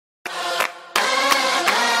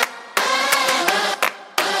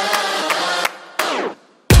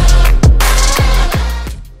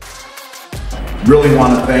Really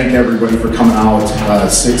want to thank everybody for coming out.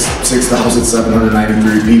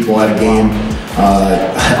 6,793 people at a game.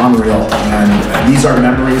 Unreal. And these are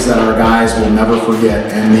memories that our guys will never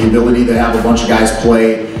forget. And the ability to have a bunch of guys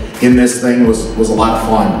play in this thing was a lot of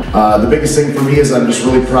fun. The biggest thing for me is I'm just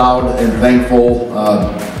really proud and thankful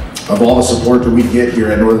of all the support that we get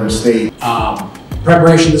here at Northern State.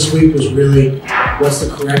 Preparation this week was really what's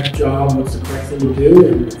the correct job, what's the correct thing to do,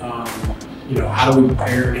 and you know, how do we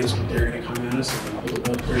prepare against what they're going to come at us and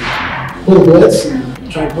pull the blitz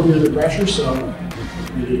and try and put them under pressure. So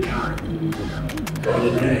we did counter going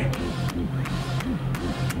into today.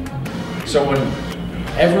 So when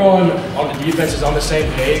everyone on the defense is on the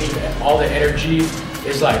same page, all the energy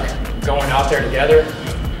is like going out there together,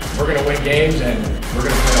 we're going to win games and we're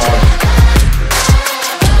going to play hard.